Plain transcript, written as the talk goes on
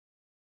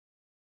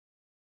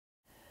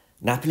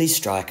Napoli's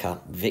striker,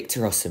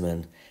 Victor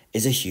Osimhen,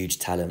 is a huge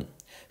talent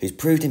who's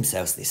proved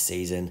himself this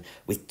season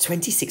with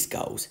 26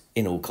 goals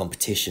in all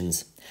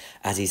competitions,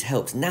 as he's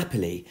helped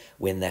Napoli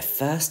win their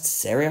first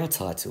Serie A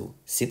title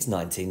since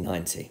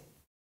 1990.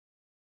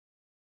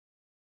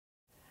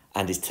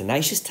 And his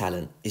tenacious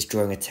talent is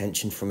drawing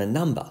attention from a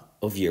number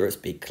of Europe's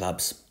big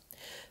clubs.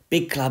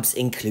 Big clubs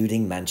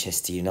including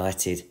Manchester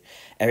United.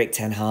 Erik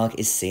ten Hag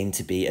is seen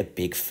to be a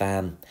big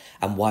fan,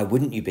 and why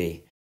wouldn't you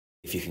be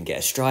if you can get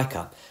a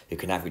striker who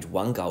can average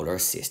 1 goal or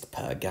assist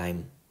per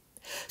game?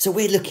 So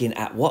we're looking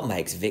at what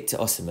makes Victor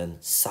Osimhen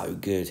so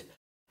good,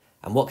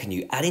 and what can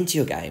you add into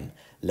your game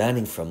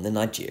learning from the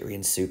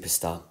Nigerian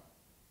superstar.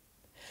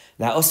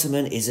 Now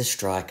Osimhen is a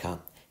striker.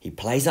 He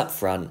plays up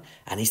front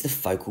and he's the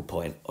focal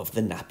point of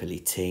the Napoli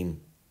team.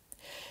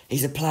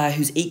 He's a player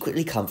who's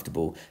equally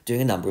comfortable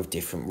doing a number of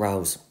different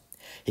roles.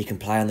 He can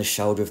play on the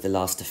shoulder of the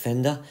last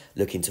defender,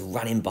 looking to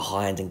run in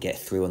behind and get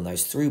through on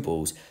those through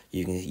balls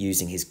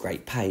using his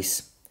great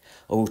pace.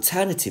 Or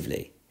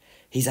alternatively,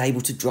 he's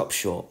able to drop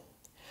short,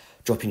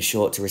 dropping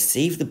short to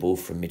receive the ball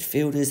from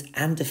midfielders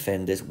and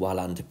defenders while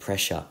under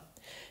pressure,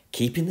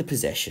 keeping the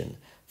possession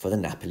for the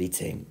Napoli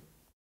team.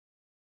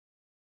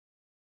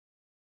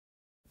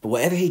 But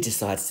whatever he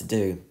decides to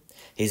do,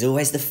 he's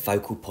always the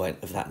focal point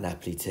of that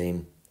Napoli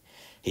team.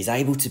 He's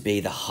able to be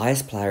the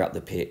highest player up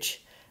the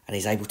pitch, and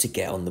he's able to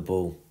get on the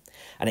ball.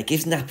 And it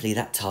gives Napoli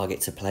that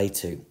target to play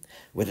to,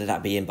 whether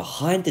that be in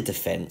behind the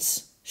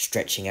defence,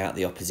 stretching out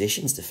the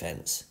opposition's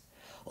defence,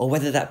 or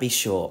whether that be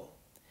short.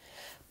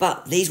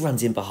 But these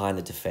runs in behind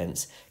the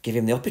defence give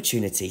him the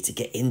opportunity to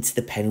get into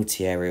the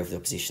penalty area of the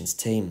opposition's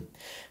team,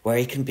 where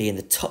he can be in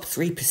the top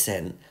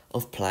 3%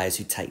 of players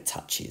who take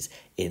touches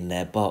in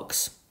their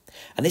box.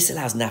 And this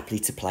allows Napoli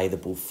to play the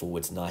ball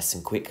forwards nice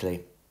and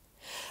quickly.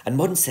 And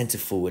modern centre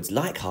forwards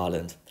like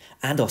Haaland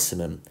and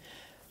Osimhen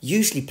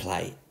usually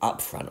play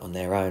up front on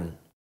their own,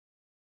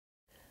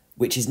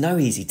 which is no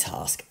easy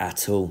task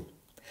at all.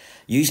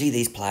 Usually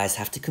these players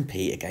have to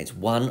compete against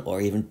 1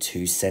 or even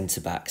 2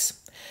 centre-backs,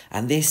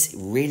 and this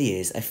really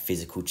is a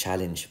physical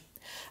challenge.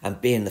 And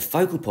being the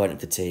focal point of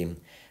the team,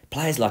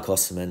 players like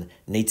Osimhen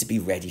need to be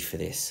ready for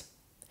this.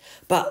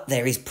 But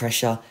there is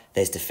pressure,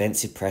 there's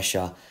defensive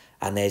pressure,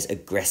 and there's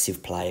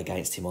aggressive play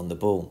against him on the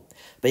ball.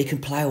 But he can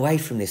play away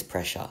from this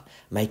pressure,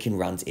 making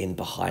runs in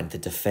behind the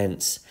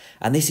defence.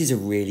 And this is a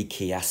really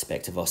key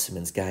aspect of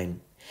Osimhen's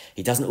game.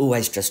 He doesn't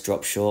always just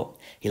drop short,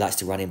 he likes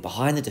to run in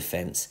behind the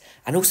defence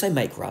and also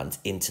make runs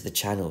into the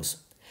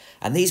channels.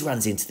 And these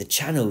runs into the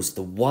channels,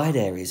 the wide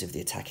areas of the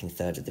attacking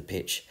third of the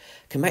pitch,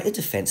 can make the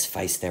defence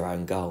face their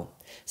own goal,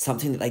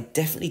 something that they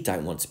definitely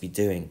don't want to be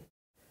doing.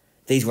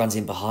 These runs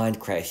in behind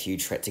create a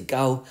huge threat to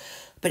goal,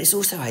 but it's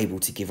also able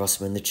to give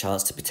Osimhen the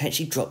chance to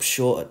potentially drop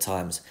short at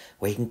times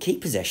where he can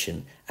keep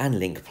possession and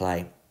link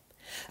play.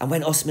 And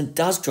when Osimhen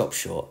does drop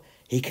short,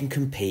 he can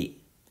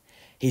compete.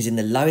 He's in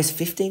the lowest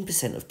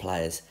 15% of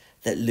players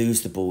that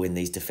lose the ball in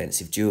these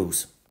defensive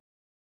duels.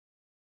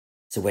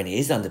 So when he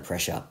is under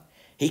pressure,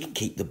 he can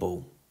keep the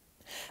ball.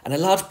 And a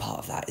large part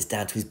of that is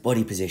down to his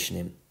body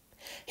positioning.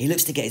 He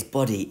looks to get his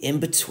body in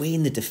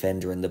between the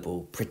defender and the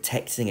ball,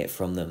 protecting it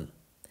from them.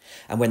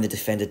 And when the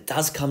defender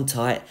does come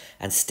tight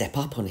and step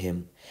up on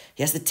him,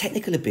 he has the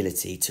technical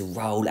ability to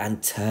roll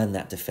and turn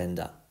that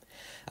defender.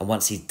 And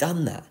once he's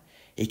done that,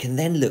 he can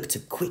then look to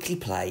quickly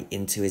play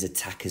into his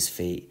attacker's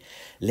feet,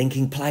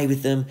 linking play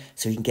with them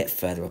so he can get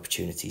further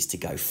opportunities to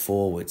go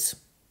forwards.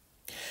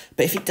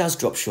 But if he does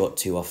drop short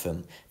too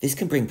often, this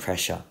can bring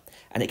pressure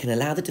and it can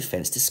allow the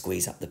defence to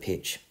squeeze up the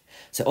pitch.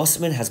 So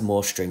Osimhen has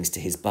more strings to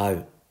his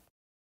bow.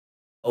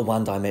 A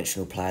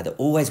one-dimensional player that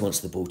always wants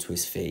the ball to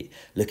his feet,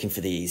 looking for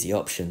the easy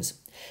options.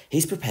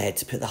 He's prepared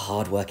to put the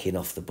hard work in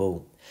off the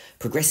ball,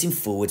 progressing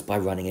forwards by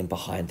running in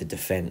behind the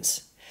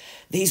defence.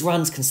 These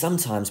runs can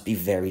sometimes be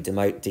very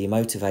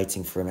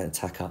demotivating for an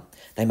attacker.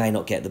 They may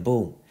not get the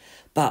ball.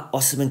 But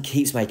Osimhen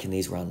keeps making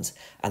these runs,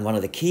 and one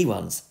of the key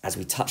ones, as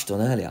we touched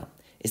on earlier,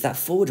 is that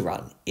forward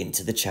run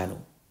into the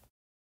channel.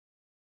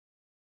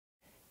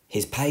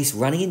 His pace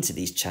running into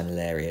these channel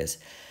areas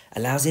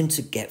allows him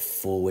to get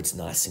forwards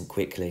nice and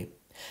quickly.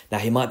 Now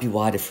he might be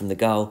wider from the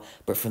goal,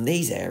 but from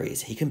these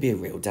areas he can be a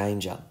real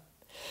danger.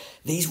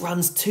 These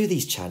runs to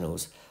these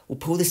channels will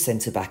pull the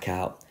centre-back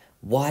out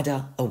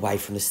wider away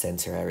from the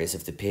centre areas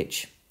of the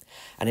pitch.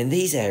 And in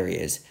these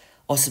areas,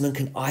 Osimhen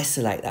can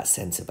isolate that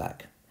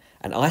centre-back.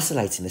 And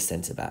isolating the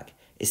centre-back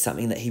is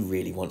something that he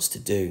really wants to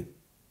do.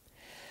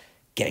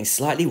 Getting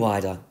slightly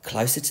wider,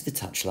 closer to the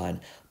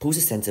touchline, pulls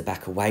the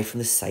centre-back away from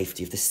the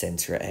safety of the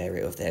centre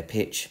area of their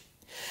pitch.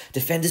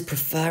 Defenders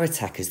prefer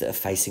attackers that are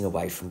facing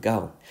away from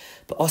goal,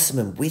 but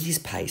Osimhen, with his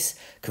pace,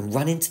 can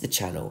run into the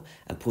channel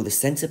and pull the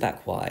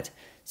centre-back wide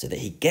so that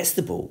he gets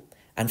the ball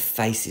and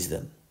faces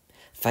them,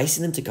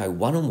 facing them to go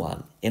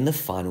one-on-one in the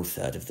final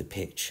third of the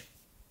pitch.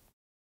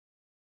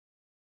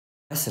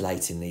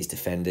 Isolating these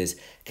defenders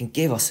can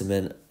give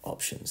Osimhen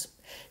options.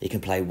 He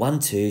can play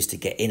 1-2s to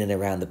get in and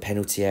around the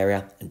penalty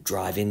area and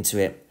drive into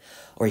it,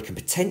 or he can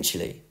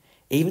potentially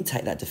even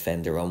take that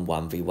defender on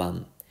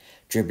 1v1,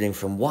 dribbling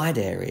from wide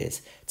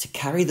areas to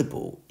carry the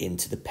ball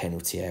into the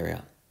penalty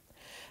area.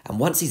 And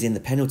once he's in the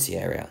penalty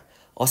area,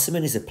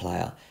 Osimhen is a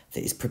player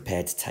that is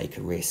prepared to take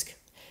a risk.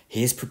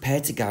 He is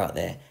prepared to go out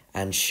there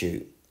and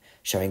shoot,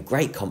 showing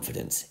great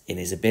confidence in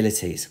his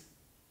abilities.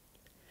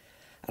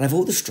 And of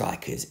all the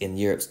strikers in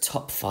Europe's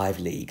top 5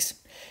 leagues,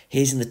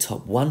 he is in the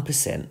top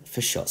 1%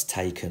 for shots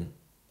taken.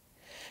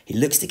 He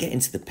looks to get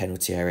into the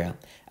penalty area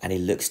and he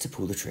looks to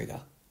pull the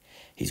trigger.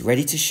 He's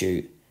ready to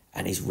shoot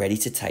and he's ready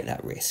to take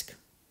that risk.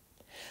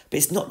 But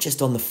it's not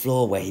just on the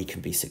floor where he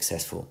can be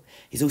successful.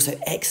 He's also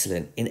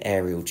excellent in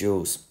aerial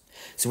duels.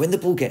 So when the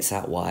ball gets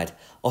out wide,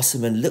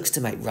 Osimhen looks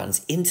to make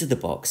runs into the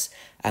box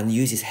and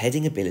use his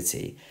heading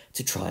ability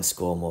to try and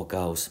score more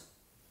goals.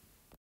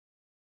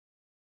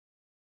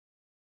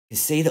 You can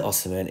see that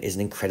Osimhen is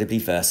an incredibly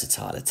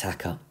versatile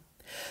attacker.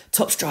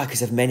 Top strikers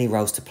have many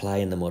roles to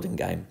play in the modern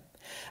game,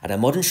 and a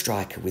modern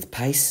striker with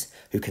pace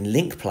who can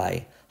link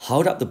play,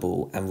 hold up the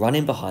ball and run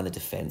in behind the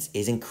defence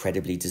is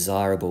incredibly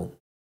desirable.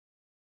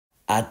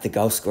 Add the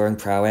goal-scoring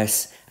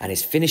prowess and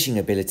his finishing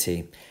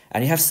ability,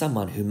 and you have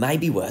someone who may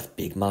be worth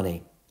big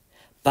money.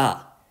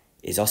 But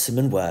is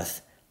Osimhen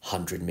worth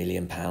 £100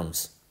 million?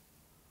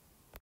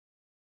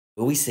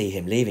 Will we see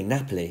him leaving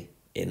Napoli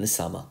in the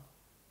summer?